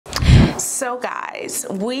So guys,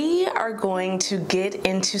 we are going to get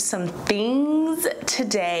into some things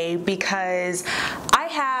today because I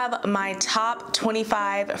have my top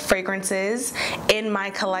 25 fragrances in my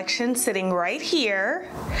collection sitting right here.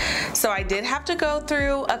 So I did have to go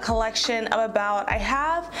through a collection of about, I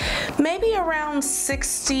have maybe around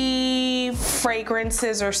 60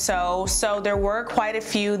 fragrances or so. So there were quite a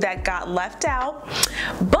few that got left out.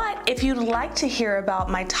 But if you'd like to hear about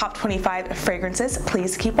my top 25 fragrances,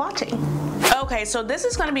 please keep watching. Okay, so this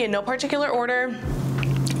is gonna be in no particular order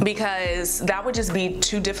because that would just be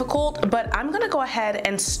too difficult, but I'm gonna go ahead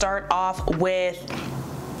and start off with,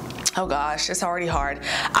 oh gosh, it's already hard.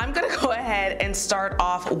 I'm gonna go ahead and start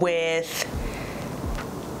off with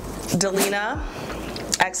Delina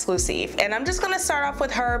Exclusif. And I'm just gonna start off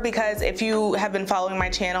with her because if you have been following my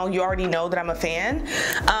channel, you already know that I'm a fan.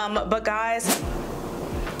 But guys,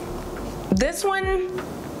 this one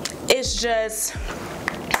is just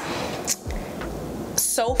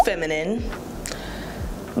so feminine.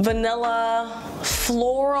 Vanilla,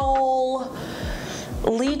 floral,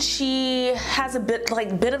 lychee, has a bit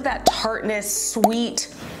of that tartness,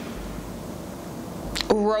 sweet,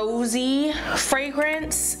 rosy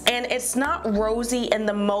fragrance, and it's not rosy in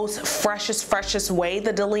the most freshest way.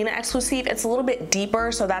 The Delina Exclusif, it's a little bit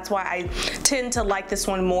deeper, so that's why I tend to like this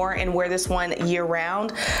one more and wear this one year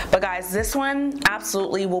round. But guys, this one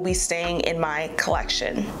absolutely will be staying in my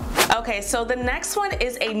collection. Okay, so the next one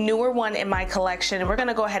is a newer one in my collection. We're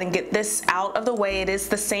gonna go ahead and get this out of the way. It is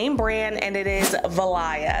the same brand and it is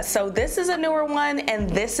Valaya. So this is a newer one and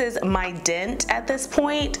this is my dent at this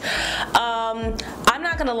point. I'm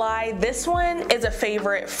not gonna lie, this one is a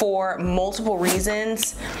favorite for multiple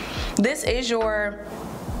reasons. This is your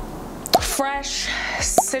fresh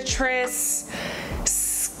citrus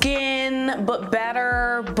skin, but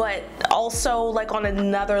better, but also like on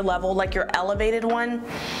another level, like your elevated one.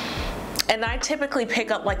 And I typically pick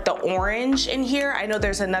up like the orange in here. I know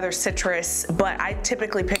there's another citrus, but I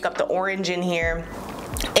typically pick up the orange in here.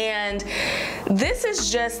 And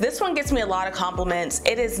this one gets me a lot of compliments.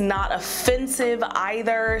 It is not offensive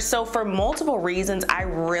either. So for multiple reasons, I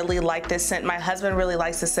really like this scent. My husband really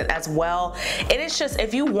likes this scent as well. It is just,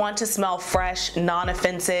 if you want to smell fresh,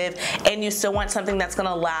 non-offensive, and you still want something that's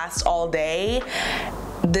gonna last all day,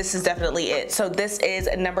 this is definitely it. So this is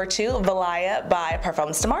number 2, Valaya by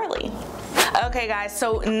Perfumes de Marly. Okay guys,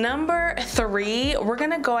 so number 3, we're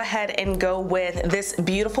gonna go ahead and go with this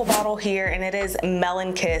beautiful bottle here, and it is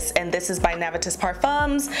Melon Kiss, and this is by Navitus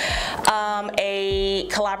Parfums, a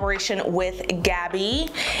collaboration with Gabby.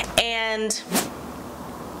 And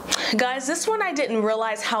guys, this one I didn't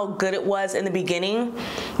realize how good it was in the beginning,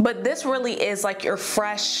 but this really is like your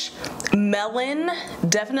fresh melon,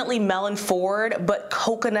 definitely melon forward, but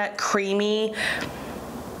coconut creamy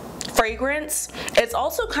fragrance. It's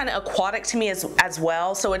also kind of aquatic to me as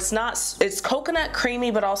well. So it's coconut creamy,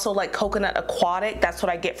 but also like coconut aquatic. That's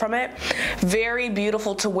what I get from it. Very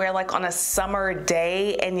beautiful to wear like on a summer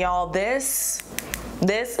day. And y'all, this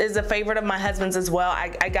is a favorite of my husband's as well.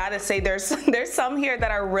 I gotta say there's some here that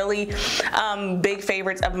are really big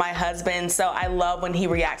favorites of my husband. So I love when he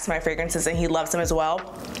reacts to my fragrances and he loves them as well.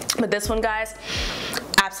 But this one, guys,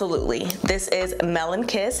 absolutely. This is Melon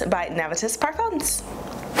Kiss by Navitus Parfums.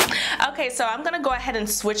 Okay, so I'm gonna go ahead and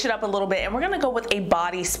switch it up a little bit, and we're gonna go with a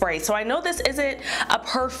body spray. So I know this isn't a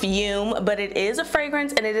perfume, but it is a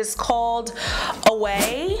fragrance, and it is called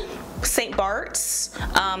Away, St. Barts,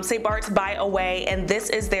 St. Barts by Away, and this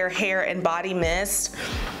is their hair and body mist.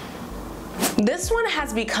 This one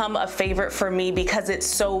has become a favorite for me because it's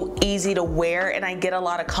so easy to wear and I get a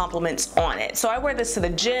lot of compliments on it. So I wear this to the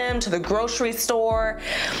gym, to the grocery store,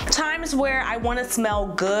 times where I want to smell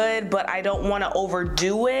good but I don't want to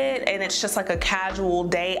overdo it and it's just like a casual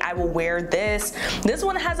day, I will wear this. This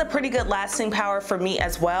one has a pretty good lasting power for me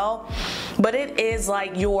as well, but it is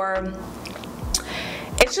like it's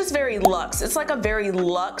just very luxe. It's like a very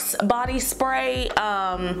luxe body spray.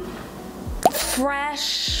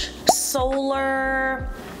 Fresh, solar,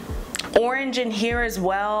 orange in here as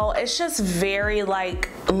well. It's just very like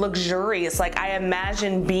luxurious. Like I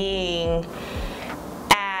imagine being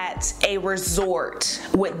at a resort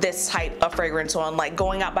with this type of fragrance on, like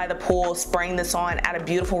going out by the pool, spraying this on at a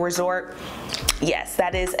beautiful resort. Yes,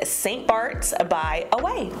 that is St. Barts by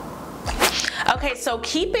Away. Okay, so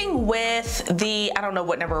keeping with the, I don't know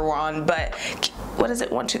what number we're on, but what is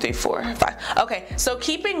it? 1, 2, 3, 4, 5. Okay, so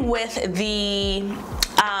keeping with the,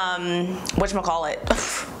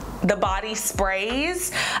 whatchamacallit, the body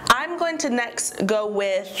sprays, I'm going to next go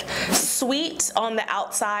with Sweet on the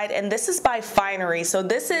outside, and this is by Finery. So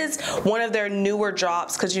this is one of their newer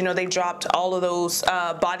drops because you know they dropped all of those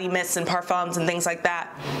body mists and parfums and things like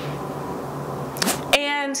that.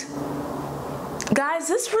 And guys,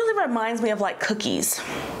 this really reminds me of like cookies,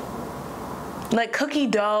 like cookie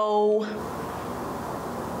dough.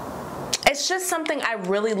 It's just something I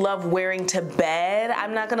really love wearing to bed.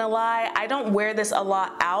 I'm not gonna lie, I don't wear this a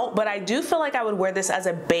lot out, but I do feel like I would wear this as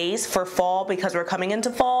a base for fall because we're coming into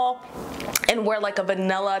fall, and wear like a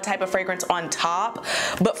vanilla type of fragrance on top.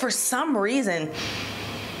 But for some reason,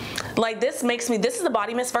 like this is the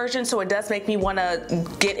body mist version, so it does make me want to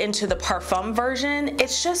get into the Perfume version.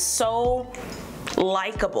 It's just so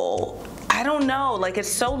likable. I don't know, like it's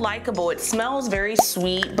so likable. It smells very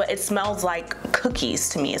sweet, but it smells like cookies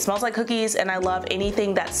to me. It smells like cookies, and I love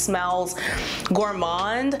anything that smells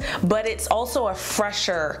gourmand, but it's also a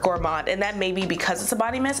fresher gourmand, and that may be because it's a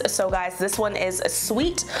body mist. So guys, this one is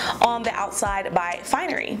Sweet on the Outside by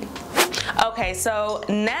Finery. Okay, so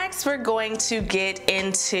next we're going to get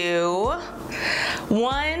into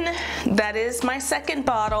one that is my second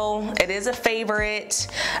bottle. It is a favorite.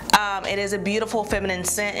 It is a beautiful feminine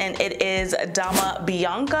scent, and it is Dama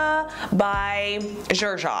Bianca by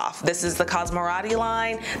Xerjoff. This is the Cosmorati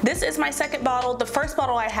line. This is my second bottle. The first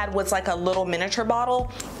bottle I had was like a little miniature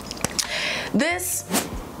bottle. This,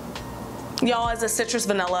 y'all, is a citrus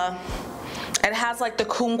vanilla. It has like the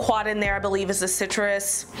kumquat in there, I believe is the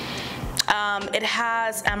citrus. It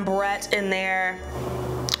has ambrette in there.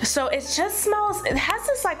 So it just smells, it has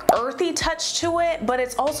this like earthy touch to it, but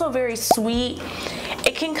it's also very sweet.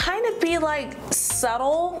 It can kind of be like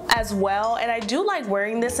subtle as well, and I do like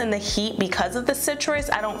wearing this in the heat because of the citrus.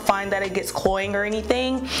 I don't find that it gets cloying or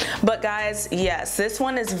anything. But guys, yes, this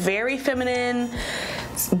one is very feminine,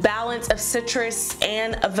 balance of citrus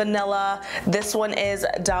and vanilla. This one is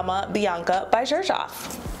Dama Bianca by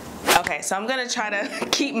Xerjoff. Okay, so I'm gonna try to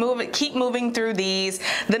keep moving through these.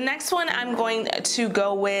 The next one I'm going to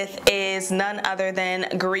go with is none other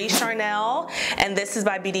than Gris Charnel, and this is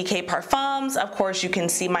by BDK Perfumes. Of course, you can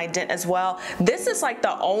see my dent as well. This is like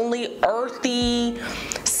the only earthy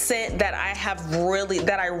scent that I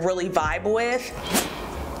really vibe with.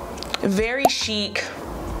 Very chic,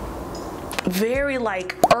 very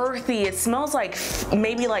like earthy. It smells like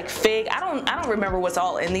maybe like fig. I don't remember what's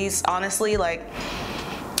all in these, honestly, like.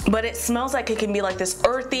 But it smells like it can be like this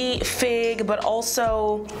earthy fig, but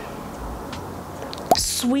also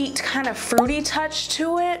sweet, kind of fruity touch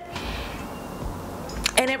to it.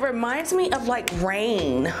 And it reminds me of like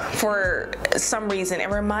rain for some reason. It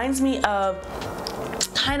reminds me of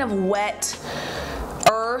kind of wet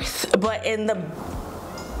earth, but in the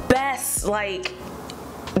best, like,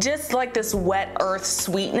 just like this wet earth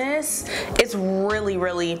sweetness. It's really,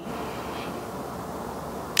 really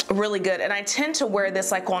good. And I tend to wear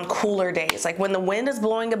this like on cooler days, like when the wind is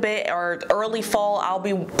blowing a bit or early fall. I'll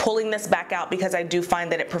be pulling this back out because I do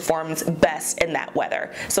find that it performs best in that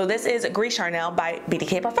weather. So this is Gris Charnel by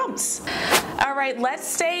BDK Perfumes. All right, let's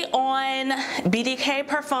stay on BDK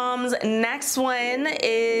Perfumes. Next one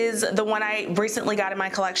is the one I recently got in my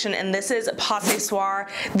collection, and this is Soir,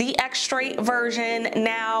 the Extrait version.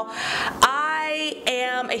 Now, I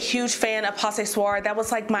am a huge fan of Soir. That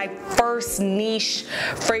was like my first niche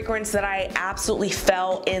fragrance that I absolutely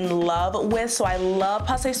fell in love with. So I love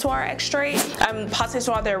Soir Extrait,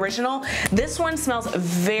 Soir the original. This one smells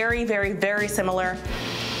very, very, very similar.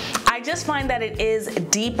 I just find that it is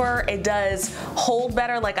deeper. It does hold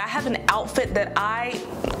better. Like, I have an outfit that I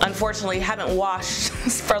unfortunately haven't washed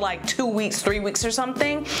for like 2 weeks, 3 weeks or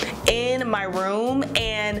something in my room,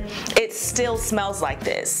 and it still smells like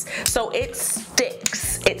this. So it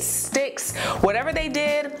sticks. It sticks. Whatever they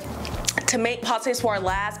did to make Soir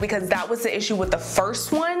last, because that was the issue with the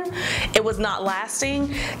first one. It was not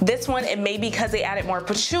lasting. This one, it may be because they added more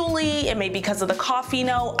patchouli, it may be because of the coffee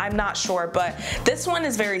note, I'm not sure, but this one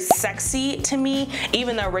is very sexy to me.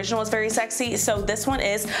 Even the original is very sexy. So this one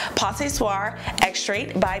is Soir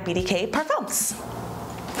Extrait by BDK Perfumes.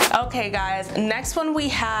 Okay guys, next one we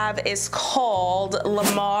have is called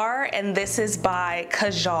Lamar, and this is by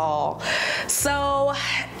Kajal. So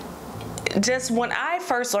just when I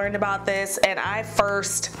first learned about this, and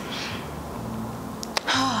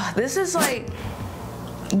this is like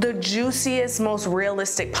the juiciest, most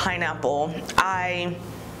realistic pineapple. I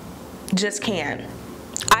just can't.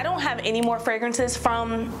 I don't have any more fragrances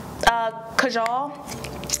from Kajal,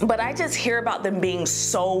 but I just hear about them being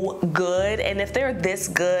so good, and if they're this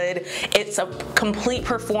good, it's a complete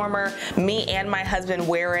performer. Me and my husband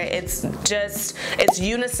wear it. It's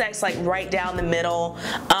unisex, like right down the middle.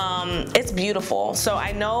 It's beautiful. So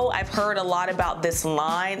I know I've heard a lot about this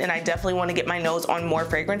line, and I definitely want to get my nose on more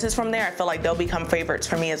fragrances from there. I feel like they'll become favorites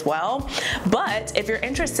for me as well. But if you're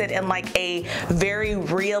interested in like a very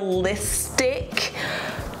realistic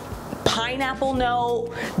pineapple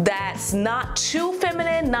note that's not too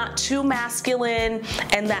feminine, not too masculine,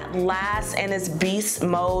 and that lasts and is beast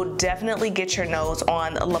mode. Definitely get your nose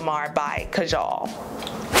on Lamar by Kajal.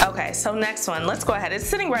 Okay, so next one, let's go ahead. It's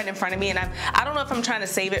sitting right in front of me, and I don't know if I'm trying to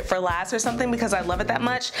save it for last or something because I love it that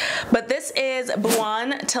much, but this is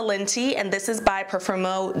Buontalenti, and this is by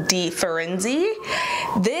Perfume di Firenze.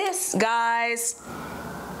 This, guys,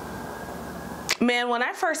 man, when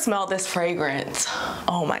I first smelled this fragrance,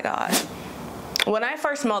 oh my God. When I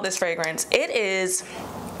first smelled this fragrance, it is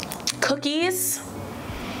cookies,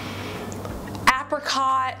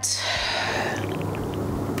 apricot,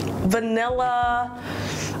 vanilla,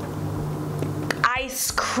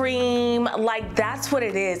 ice cream, like that's what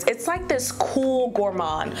it is. It's like this cool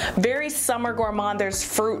gourmand, very summer gourmand. There's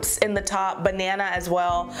fruits in the top, banana as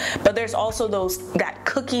well, but there's also that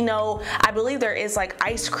cookie note. I believe there is like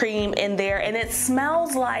ice cream in there, and it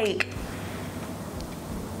smells like,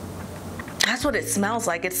 that's what it smells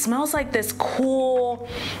like. It smells like this cool,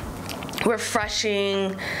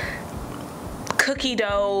 refreshing cookie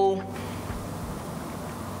dough,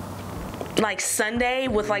 like sundae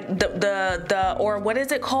with like the or what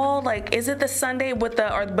is it called, like is it the sundae with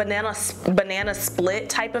the, or banana split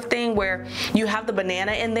type of thing, where you have the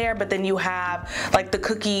banana in there but then you have like the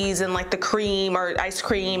cookies and like the cream or ice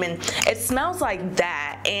cream, and it smells like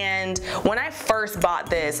that. And when I first bought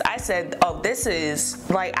this, I said, oh, this is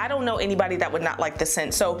like, I don't know anybody that would not like the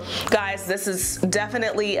scent. So guys, this is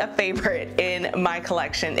definitely a favorite in my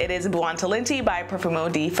collection. It is Buontalenti by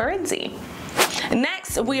Perfume di Firenze.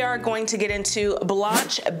 Next, we are going to get into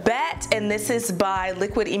Blanche Bete, and this is by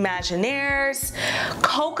Liquid Imaginaires.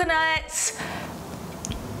 Coconut,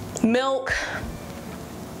 milk,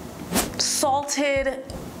 salted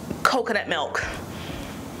coconut milk.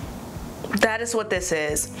 That is what this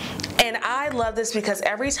is. And I love this because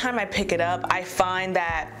every time I pick it up, I find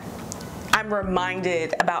that I'm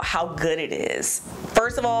reminded about how good it is.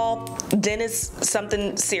 First of all, then is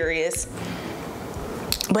something serious.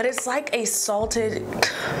 But it's like a salted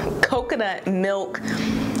coconut milk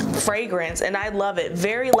fragrance, and I love it.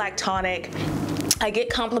 Very lactonic. I get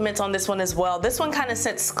compliments on this one as well. This one kind of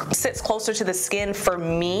sits closer to the skin for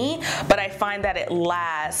me, but I find that it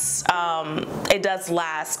lasts, it does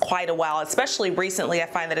last quite a while, especially recently. I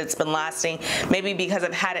find that it's been lasting, maybe because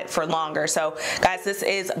I've had it for longer. So guys, this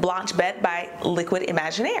is Blanche Bete by Liquid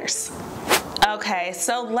Imaginaires. Okay,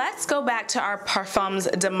 so let's go back to our Parfums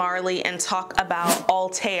de Marly and talk about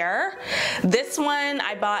Althair. This one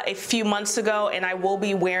I bought a few months ago, and I will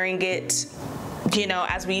be wearing it, you know,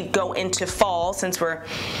 as we go into fall, since we're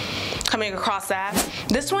coming across that.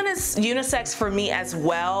 This one is unisex for me as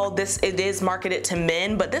well. It is marketed to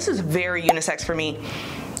men, but this is very unisex for me.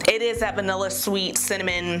 It is that vanilla sweet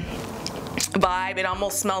cinnamon vibe. It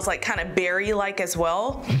almost smells like kind of berry-like as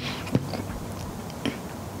well.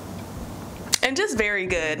 And just very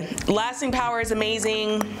good. Lasting power is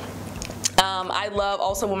amazing. I love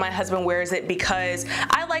also when my husband wears it because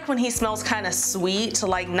I like when he smells kind of sweet,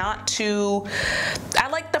 like not too, I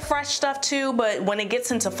like the fresh stuff too, but when it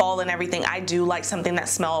gets into fall and everything, I do like something that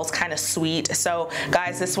smells kind of sweet. So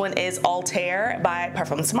guys, this one is Althair by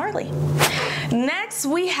Parfums de Marly. Next,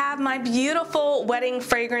 we have my beautiful wedding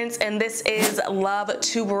fragrance, and this is Love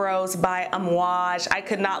Tuberose by Amouage. I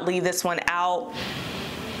could not leave this one out.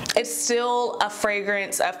 It's still a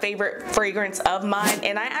fragrance, a favorite fragrance of mine,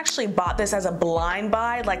 and I actually bought this as a blind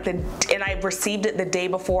buy, and I received it the day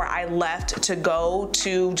before I left to go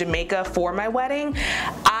to Jamaica for my wedding.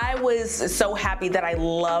 I was so happy that I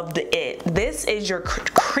loved it. This is your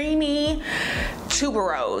creamy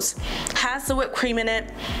tuberose. Has the whipped cream in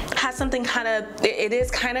it, has something kind of, it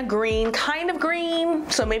is kind of green,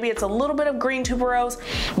 so maybe it's a little bit of green tuberose,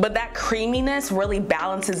 but that creaminess really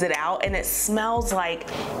balances it out, and it smells like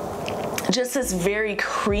just this very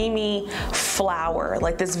creamy flower,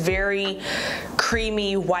 like this very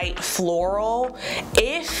creamy white floral.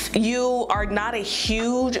 If you are not a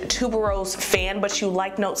huge tuberose fan, but you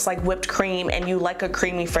like notes like whipped cream and you like a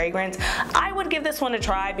creamy fragrance, I would give this one a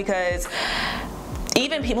try, because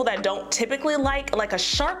even people that don't typically like a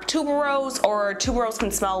sharp tuberose, or tuberose can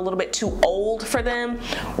smell a little bit too old for them,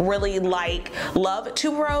 really love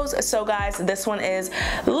tuberose. So guys, this one is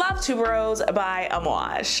Love Tuberose by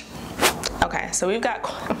Amouage. Okay, so we've got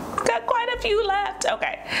quite a few left.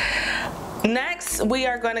 Okay. Next, we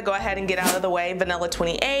are going to go ahead and get out of the way Vanilla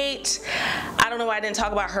 28. I don't know why I didn't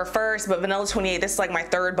talk about her first, but Vanilla 28, this is like my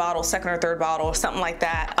third bottle, second or third bottle, something like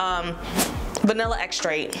that. Vanilla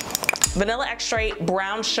Extrait. Vanilla Extrait,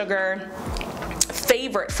 brown sugar,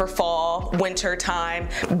 favorite for fall, winter time.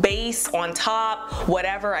 Base on top,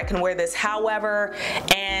 whatever. I can wear this however,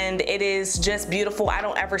 and it is just beautiful. I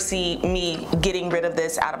don't ever see me getting rid of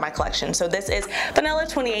this out of my collection. So this is Vanilla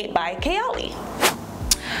 28 by Kayali.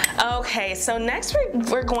 Okay, so next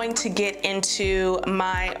we're going to get into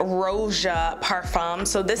my Roja Parfum.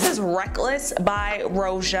 So this is Reckless by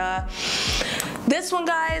Roja. This one,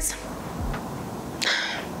 guys,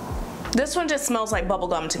 this one just smells like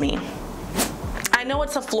bubblegum to me. I know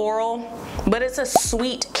it's a floral, but it's a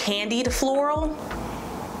sweet candied floral,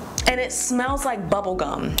 and it smells like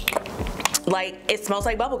bubblegum. Like, it smells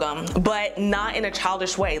like bubblegum, but not in a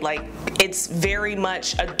childish way. Like, it's very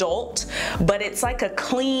much adult, but it's like a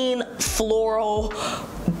clean floral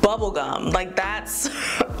bubblegum. Like, that's,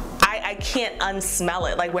 I can't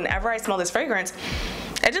unsmell it. Like, whenever I smell this fragrance,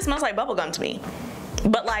 it just smells like bubblegum to me.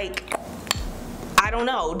 But like, I don't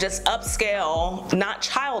know, just upscale, not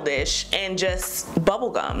childish, and just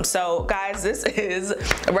bubblegum. So guys, this is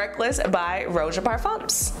Reckless by Roja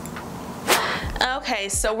Parfums. Okay,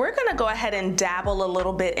 so we're gonna go ahead and dabble a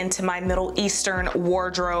little bit into my Middle Eastern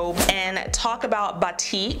wardrobe and talk about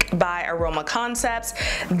Batikh by Aroma Concepts.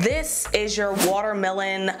 This is your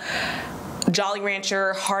watermelon, Jolly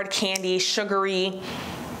Rancher, hard candy, sugary,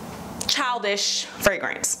 childish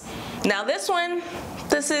fragrance. Now this one,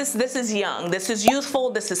 this is young, this is youthful,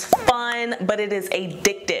 this is fun, but it is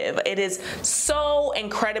addictive. It is so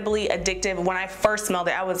incredibly addictive. When I first smelled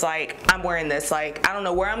it, I was like, I'm wearing this. Like, I don't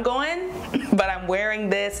know where I'm going, but I'm wearing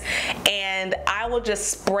this, and I will just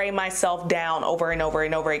spray myself down over and over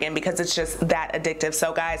and over again because it's just that addictive.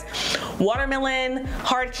 So guys, watermelon,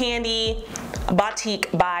 hard candy,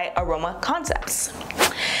 Batikh by Aroma Concepts.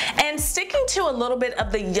 And sticking to a little bit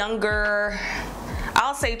of the younger,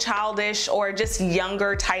 I'll say childish or just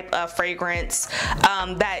younger type of fragrance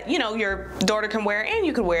that, you know, your daughter can wear and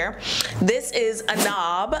you could wear. This is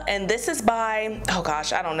Anaab, and this is by, oh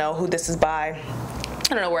gosh, I don't know who this is by.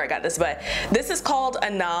 I don't know where I got this, but this is called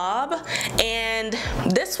Anaab, and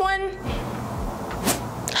this one,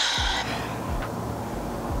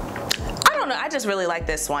 I don't know, I just really like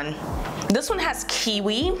this one. This one has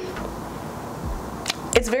kiwi.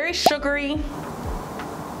 It's very sugary.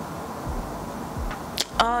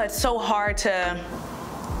 It's so hard to,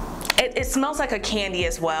 it smells like a candy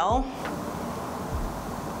as well,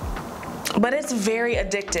 but it's very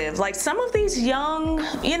addictive. Like some of these young,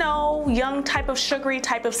 you know, young type of sugary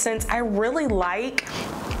type of scents I really like.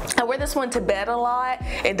 I wear this one to bed a lot.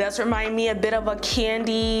 It does remind me a bit of a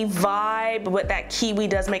candy vibe, but that kiwi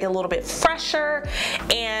does make it a little bit fresher,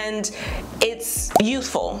 and it's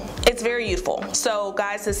youthful. It's very youthful. So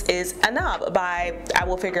guys, this is Anaab by, I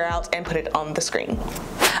will figure out and put it on the screen.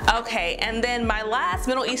 Okay, and then my last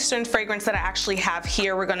Middle Eastern fragrance that I actually have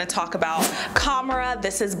here, we're gonna talk about Khamrah.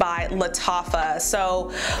 This is by Lattafa.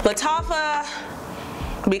 So Lattafa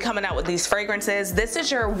be coming out with these fragrances. This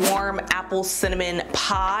is your warm apple cinnamon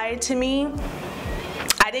pie to me.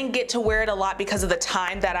 I didn't get to wear it a lot because of the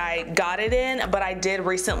time that I got it in, but I did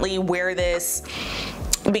recently wear this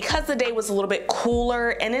because the day was a little bit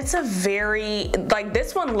cooler, and it's a very, like,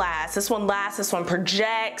 this one lasts, this one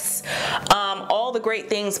projects, all the great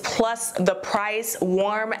things plus the price.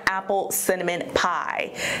 Warm apple cinnamon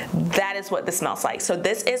pie, that is what this smells like. So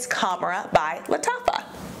this is Khamrah by Lattafa.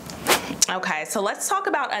 Okay, so let's talk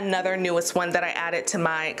about another newest one that I added to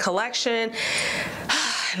my collection,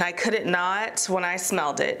 and I couldn't not when I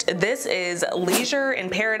smelled it. This is Leisure in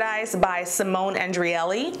Paradise by Simone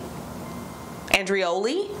Andrioli.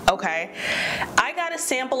 Okay. I got a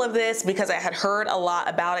sample of this because I had heard a lot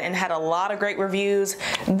about it and had a lot of great reviews.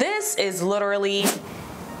 This is literally,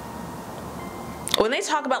 when they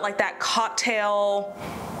talk about like that cocktail,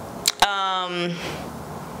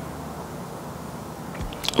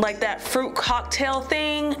 like that fruit cocktail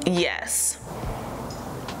thing, yes.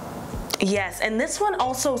 Yes, and this one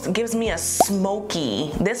also gives me a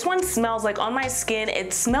smoky. This one smells like, on my skin,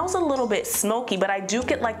 it smells a little bit smoky, but I do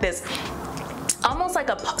get like this, almost like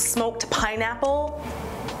a smoked pineapple.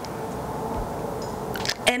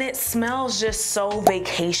 And it smells just so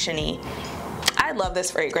vacation-y. I love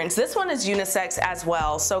this fragrance. This one is unisex as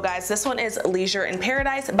well. So guys, this one is Leisure in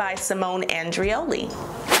Paradise by Simone Andrioli.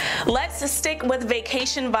 Let's stick with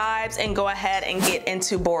vacation vibes and go ahead and get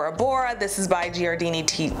into Bora Bora. This is by Giardini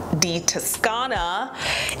di Toscana,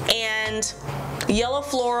 and yellow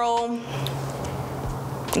floral.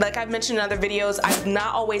 Like I've mentioned in other videos, I'm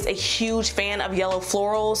not always a huge fan of yellow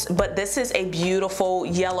florals, but this is a beautiful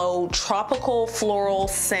yellow tropical floral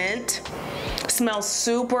scent. Smells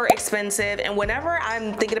super expensive, and whenever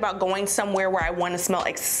I'm thinking about going somewhere where I want to smell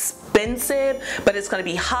expensive, expensive, but it's gonna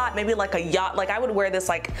be hot, maybe like a yacht. Like I would wear this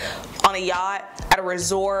like on a yacht at a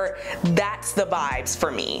resort. That's the vibes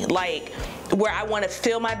for me. Like where I want to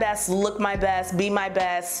feel my best, look my best, be my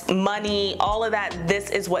best, money, all of that. This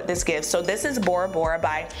is what this gives. So this is Bora Bora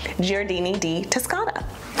by Giardini di Toscana.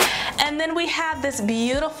 And then we have this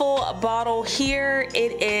beautiful bottle here.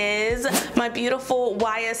 It is my beautiful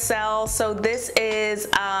YSL. So this is,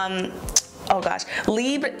 oh gosh,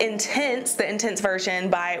 Libre Intense, the Intense version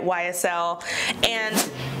by YSL.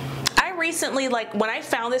 And I recently, like when I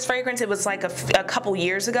found this fragrance, it was like a couple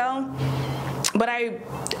years ago. But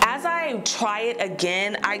as I try it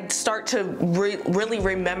again, I start to really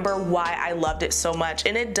remember why I loved it so much.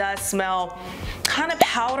 And it does smell kind of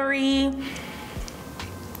powdery.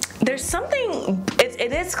 There's something,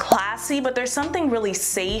 it is classy, but there's something really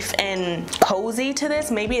safe and cozy to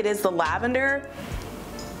this. Maybe it is the lavender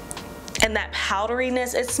and that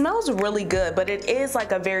powderiness. It smells really good, but it is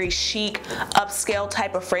like a very chic, upscale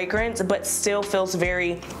type of fragrance, but still feels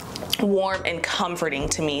very warm and comforting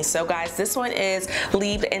to me. So guys, this one is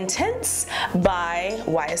Libre Intense by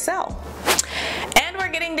YSL. And we're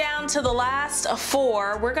getting down to the last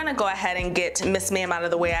four. We're gonna go ahead and get Miss Ma'am out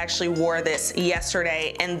of the way. I actually wore this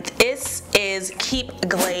yesterday, and this is Keep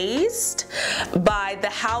Glazed by the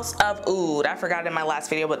House of Oud. I forgot in my last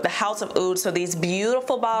video, but the House of Oud. So these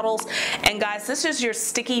beautiful bottles. And guys, this is your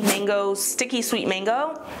sticky sweet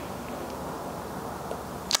mango.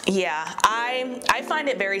 Yeah, I find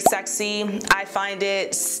it very sexy. I find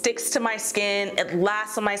it sticks to my skin, it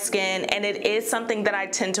lasts on my skin, and it is something that I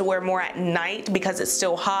tend to wear more at night because it's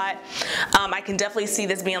still hot. I can definitely see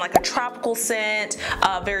this being like a tropical scent,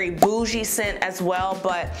 a very bougie scent as well,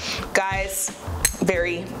 but guys,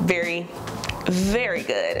 very, very, very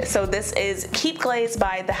good. So this is Keep Glazed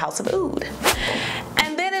by the House of Oud.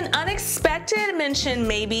 And then an unexpected mention,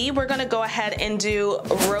 maybe, we're gonna go ahead and do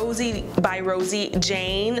Rosie by Rosie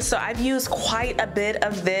Jane. So I've used quite a bit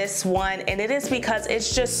of this one, and it is because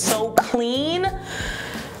it's just so clean,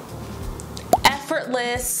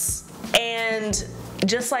 effortless, and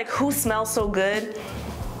just like who smells so good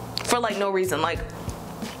for like no reason, like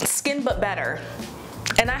skin but better.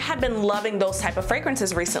 And I have been loving those type of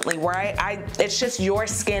fragrances recently where it's just your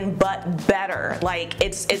skin but better. Like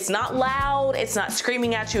it's not loud, it's not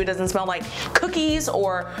screaming at you, it doesn't smell like cookies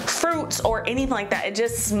or fruits or anything like that. It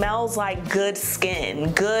just smells like good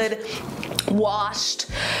skin, good washed,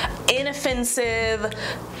 inoffensive.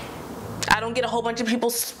 I don't get a whole bunch of people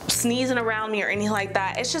sneezing around me or anything like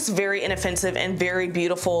that. It's just very inoffensive and very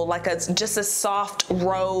beautiful, like just a soft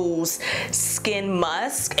rose skin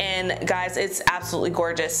musk. And guys, it's absolutely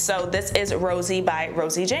gorgeous. So this is Rosie by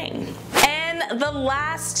Rosie Jane. And the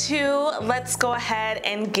last two, let's go ahead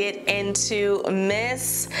and get into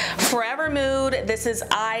Miss Forever Mood. This is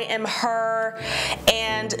I Am Her,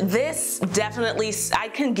 and this definitely, I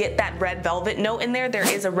can get that red velvet note in there. There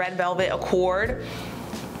is a red velvet accord.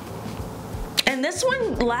 And this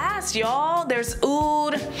one lasts, y'all. There's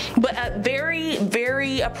oud, but a very,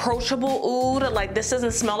 very approachable oud. Like this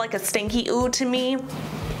doesn't smell like a stinky oud to me.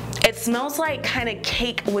 It smells like kind of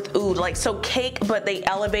cake with oud, like so cake, but they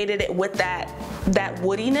elevated it with that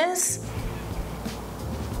woodiness.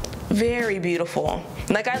 Very beautiful.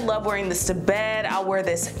 Like I love wearing this to bed. I'll wear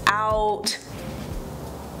this out.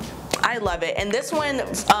 I love it. And this one,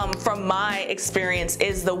 from my experience,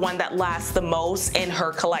 is the one that lasts the most in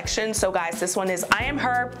her collection. So guys, this one is I Am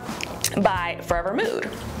Her by Forever Mood.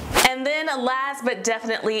 And then last but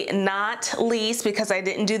definitely not least, because I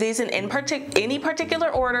didn't do these in any particular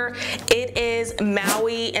order, it is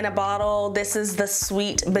Maui in a bottle. This is the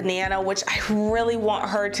Sweet Banana, which I really want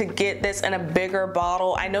her to get this in a bigger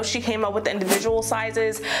bottle. I know she came up with the individual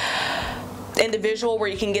sizes, where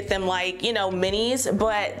you can get them like, you know, minis,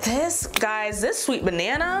 but this, guys, this Sweet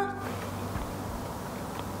Banana,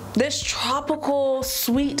 this tropical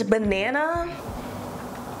sweet banana,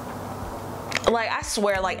 like I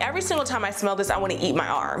swear, like every single time I smell this I want to eat my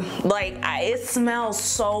arm. Like it smells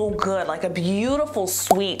so good, like a beautiful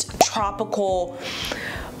sweet tropical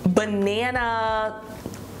banana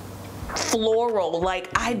floral. Like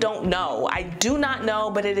I don't know, I do not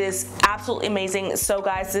know, but it is absolutely amazing. So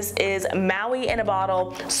guys, this is Maui in a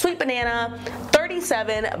bottle, Sweet Banana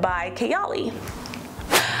 37 by Kayali.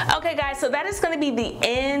 Okay guys, so that is going to be the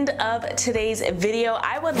end of today's video.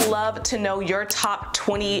 I would love to know your top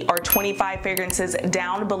 20 or 25 fragrances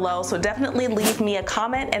down below, so definitely leave me a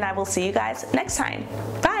comment and I will see you guys next time.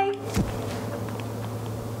 Bye.